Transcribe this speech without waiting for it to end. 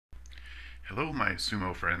Hello, my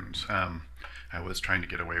sumo friends. I was trying to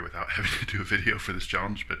get away without having to do a video for this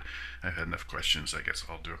challenge, but I've had enough questions. I guess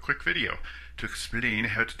I'll do a quick video to explain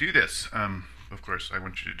how to do this. Of course, I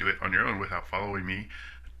want you to do it on your own without following me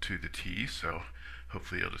to the T, so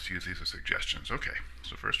hopefully you'll just use these as suggestions. Okay,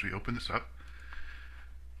 so first we open this up,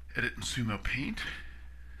 edit in Sumo Paint.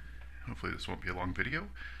 Hopefully this won't be a long video,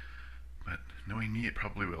 but knowing me, it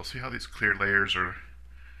probably will. See how these clear layers are,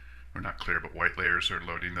 or not clear, but white layers are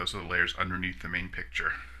loading. Those are the layers underneath the main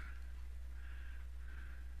picture.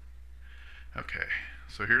 Okay,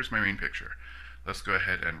 so here's my main picture. Let's go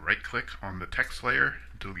ahead and right click on the text layer,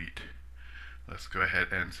 delete. Let's go ahead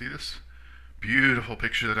and see this beautiful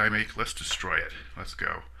picture that I make. Let's destroy it. Let's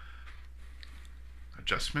go.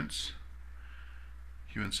 Adjustments,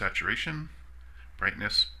 hue and saturation,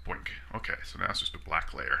 brightness, boink. Okay, so now it's just a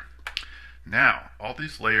black layer. Now, all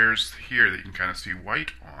these layers here that you can kind of see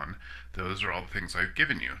white on, those are all the things I've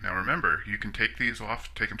given you. Now remember, you can take these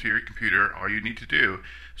off, take them to your computer. All you need to do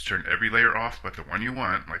is turn every layer off but the one you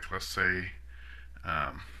want. Like let's say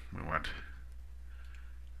we want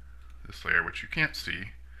this layer, which you can't see,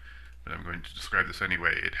 but I'm going to describe this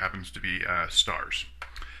anyway. It happens to be stars.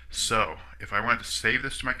 So if I wanted to save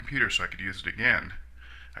this to my computer so I could use it again,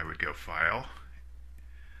 I would go File,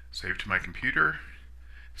 Save to my computer,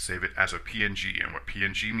 save it as a PNG. And what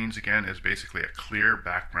PNG means again is basically a clear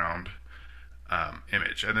background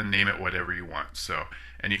image, and then name it whatever you want. So,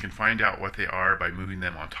 and you can find out what they are by moving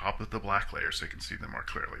them on top of the black layer so you can see them more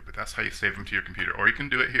clearly. But that's how you save them to your computer, or you can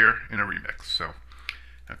do it here in a remix. So,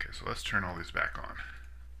 okay, so let's turn all these back on.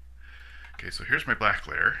 Okay, so here's my black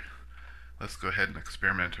layer. Let's go ahead and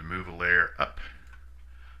experiment and move a layer up.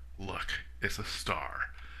 Look, it's a star.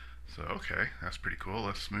 So, okay, that's pretty cool.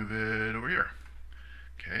 Let's move it over here.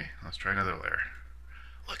 Okay, let's try another layer.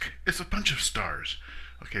 Look, it's a bunch of stars.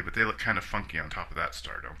 Okay, but they look kind of funky on top of that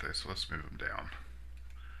star, don't they? So let's move them down.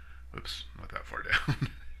 Oops, not that far down.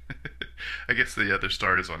 I guess the other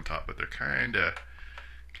star is on top, but they're kind of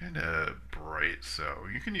bright. So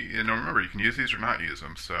you can, remember, you can use these or not use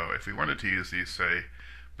them. So if we wanted to use these, say,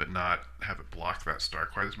 but not have it block that star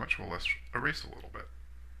quite as much, well, let's erase a little bit.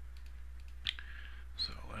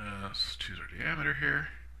 So let's choose our diameter here,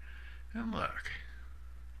 and look.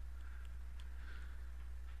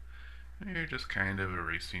 You're just kind of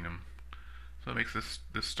erasing them. So it makes this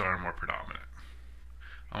star more predominant.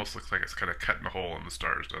 Almost looks like it's kind of cutting a hole in the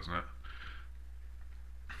stars, doesn't it?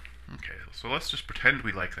 Okay, so let's just pretend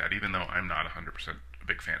we like that, even though I'm not 100% a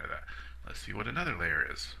big fan of that. Let's see what another layer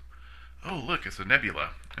is. Oh, look, it's a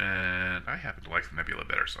nebula. And I happen to like the nebula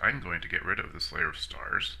better, so I'm going to get rid of this layer of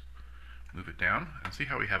stars. Move it down, and see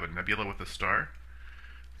how we have a nebula with a star?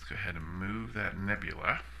 Let's go ahead and move that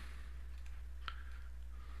nebula.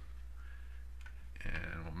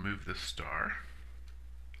 And we'll move this star.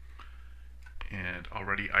 And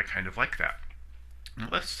already I kind of like that. Now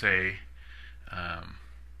let's say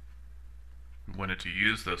we wanted to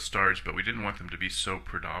use those stars, but we didn't want them to be so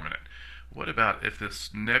predominant. What about if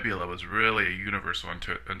this nebula was really a universe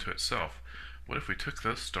unto itself? What if we took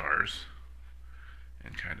those stars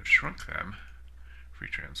and kind of shrunk them, free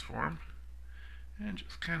transform, and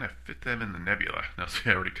just kind of fit them in the nebula? Now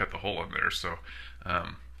see, I already cut the hole in there, so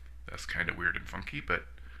that's kind of weird and funky, but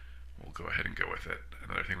we'll go ahead and go with it.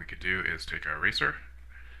 Another thing we could do is take our eraser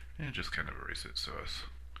and just kind of erase it. So it's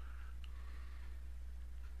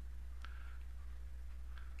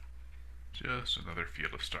just another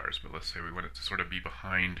field of stars. But let's say we want it to sort of be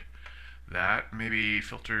behind that. Maybe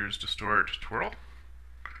filters, distort, twirl.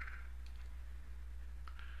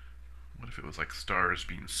 What if it was like stars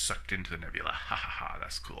being sucked into the nebula? Ha ha ha,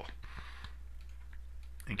 that's cool.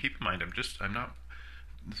 And keep in mind,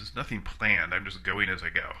 this is nothing planned, I'm just going as I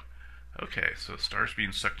go. Okay, so stars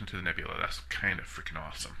being sucked into the nebula, that's kind of freaking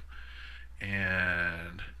awesome.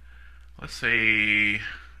 And let's say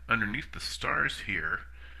underneath the stars here,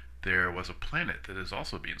 there was a planet that is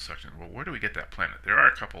also being sucked in. Well, where do we get that planet? There are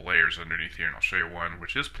a couple layers underneath here, and I'll show you one,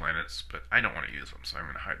 which is planets, but I don't want to use them, so I'm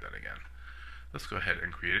going to hide that again. Let's go ahead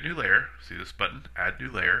and create a new layer. See this button, add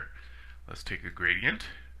new layer. Let's take a gradient,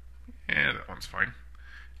 and that one's fine.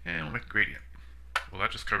 And we'll make a gradient. Well,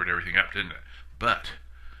 that just covered everything up, didn't it? But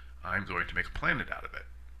I'm going to make a planet out of it.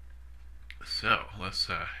 So let's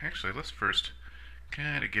first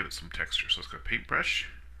kind of give it some texture. So let's go paintbrush.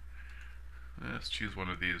 Let's choose one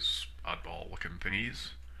of these oddball looking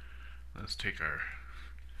thingies. Let's take our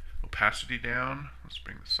opacity down. Let's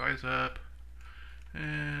bring the size up.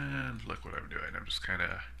 And look what I'm doing. I'm just kind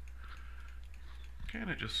of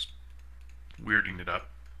just weirding it up.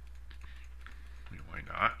 Why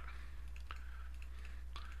not?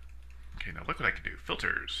 Okay, now look what I can do.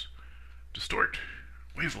 Filters, distort,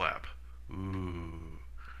 wave lab, Ooh.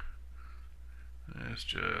 Let's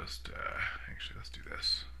just, actually, let's do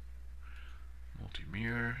this.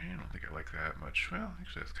 Multi-mirror. I don't think I like that much. Well,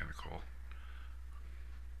 actually, that's kind of cool.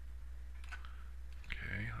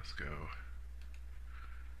 Okay, let's go.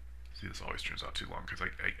 See, this always turns out too long because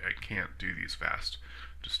I can't do these fast.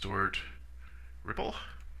 Distort, ripple.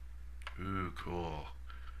 Ooh, cool.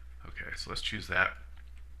 Okay, so let's choose that.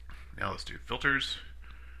 Now let's do filters,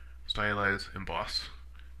 stylize, emboss.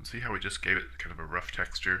 And see how we just gave it kind of a rough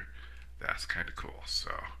texture? That's kind of cool.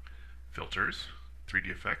 So, filters, 3D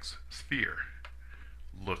effects, sphere.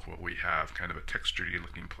 Look what we have, kind of a textured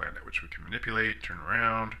looking planet, which we can manipulate, turn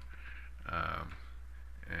around.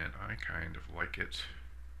 And I kind of like it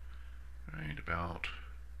right about,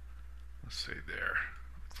 let's say there.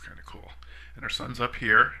 Looks kind of cool. And our sun's up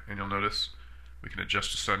here, and you'll notice we can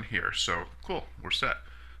adjust the sun here. So cool, we're set.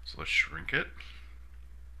 So let's shrink it.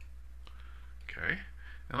 Okay,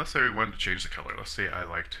 and let's say we wanted to change the color. Let's say I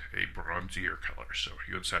liked a bronzier color. So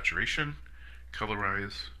hue and saturation,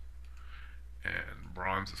 colorize, and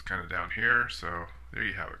bronze is kind of down here. So there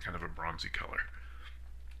you have it, kind of a bronzy color.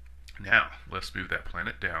 Now, let's move that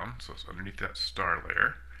planet down so it's underneath that star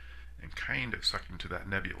layer and kind of sucked into that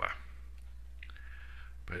nebula.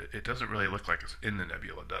 But it doesn't really look like it's in the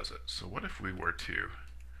nebula, does it? So what if we were to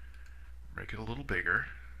make it a little bigger?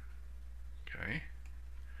 Okay.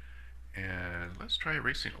 And let's try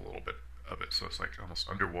erasing a little bit of it so it's like almost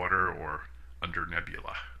underwater or under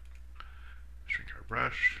nebula. Shrink our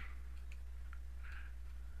brush.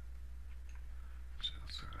 So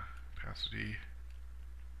it's opacity.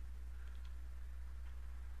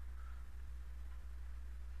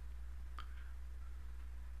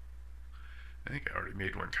 I think I already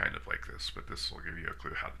made one kind of like this, but this will give you a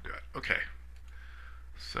clue how to do it. Okay,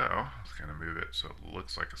 so let's kind of move it so it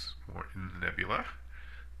looks like it's more in the nebula.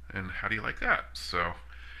 And how do you like that? So,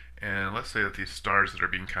 and let's say that these stars that are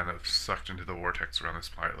being kind of sucked into the vortex around this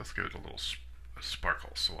planet, let's give it a little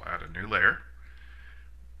sparkle. So we'll add a new layer,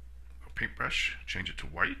 a paintbrush, change it to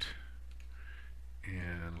white,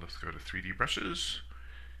 and let's go to 3D brushes,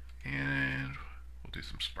 and we'll do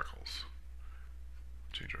some sparkles.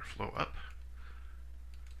 Change our flow up.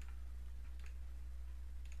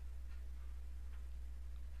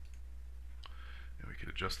 We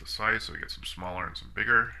could adjust the size so we get some smaller and some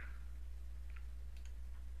bigger.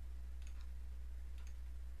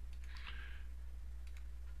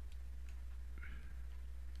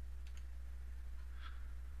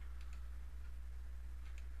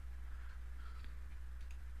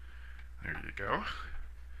 There you go.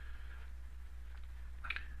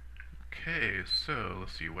 Okay, so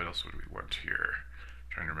let's see, what else would we want here?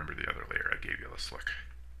 Trying to remember the other layer I gave you. Let's look.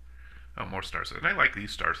 Oh, more stars. And I like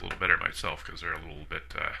these stars a little better myself because they're a little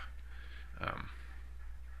bit,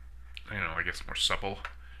 I guess more supple.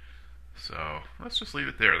 So let's just leave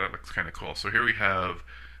it there. That looks kind of cool. So here we have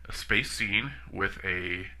a space scene with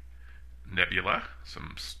a nebula,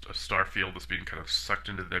 a star field that's being kind of sucked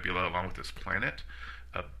into the nebula along with this planet,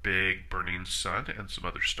 a big burning sun, and some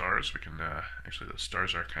other stars. We can, actually those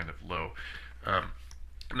stars are kind of low.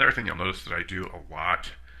 Another thing you'll notice that I do a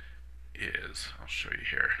lot is, I'll show you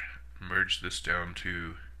here, merge this down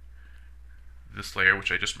to this layer,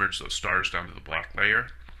 which I just merged those stars down to the black layer.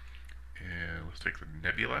 And let's take the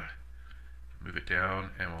nebula, move it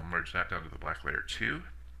down, and we'll merge that down to the black layer too.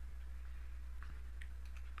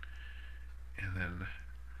 And then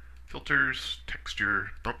filters,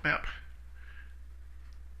 texture, bump map.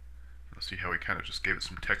 Let's see how we kind of just gave it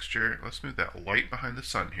some texture. Let's move that light behind the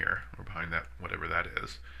sun here, or behind that, whatever that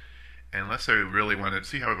is. And let's say we really wanted,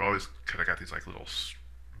 see how I've always kind of got these like little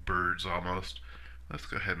birds almost. Let's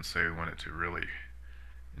go ahead and say we want it to really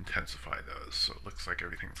intensify those, so it looks like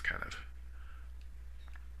everything's kind of.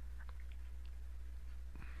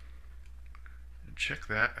 And check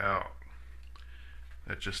that out.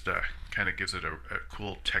 That just kind of gives it a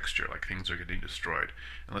cool texture, like things are getting destroyed.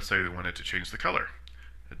 And let's say we wanted to change the color.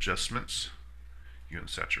 Adjustments, hue and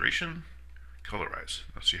saturation, colorize.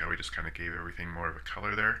 Let's see how we just kind of gave everything more of a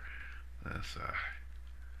color there. Let's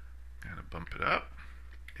kind of bump it up.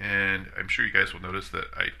 And I'm sure you guys will notice that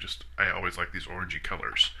I always like these orangey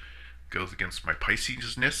colors. Goes against my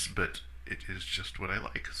Pisces-ness, but it is just what I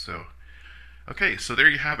like. So, okay, so there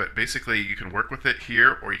you have it. Basically, you can work with it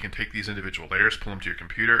here, or you can take these individual layers, pull them to your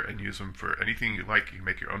computer, and use them for anything you like. You can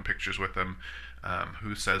make your own pictures with them.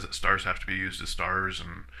 Who says that stars have to be used as stars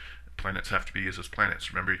and planets have to be used as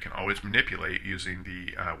planets? Remember, you can always manipulate using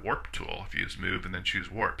the warp tool if you use move and then choose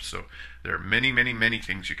warp. So there are many, many, many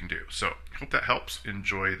things you can do. So hope that helps.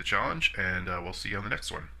 Enjoy the challenge, and we'll see you on the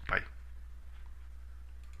next one.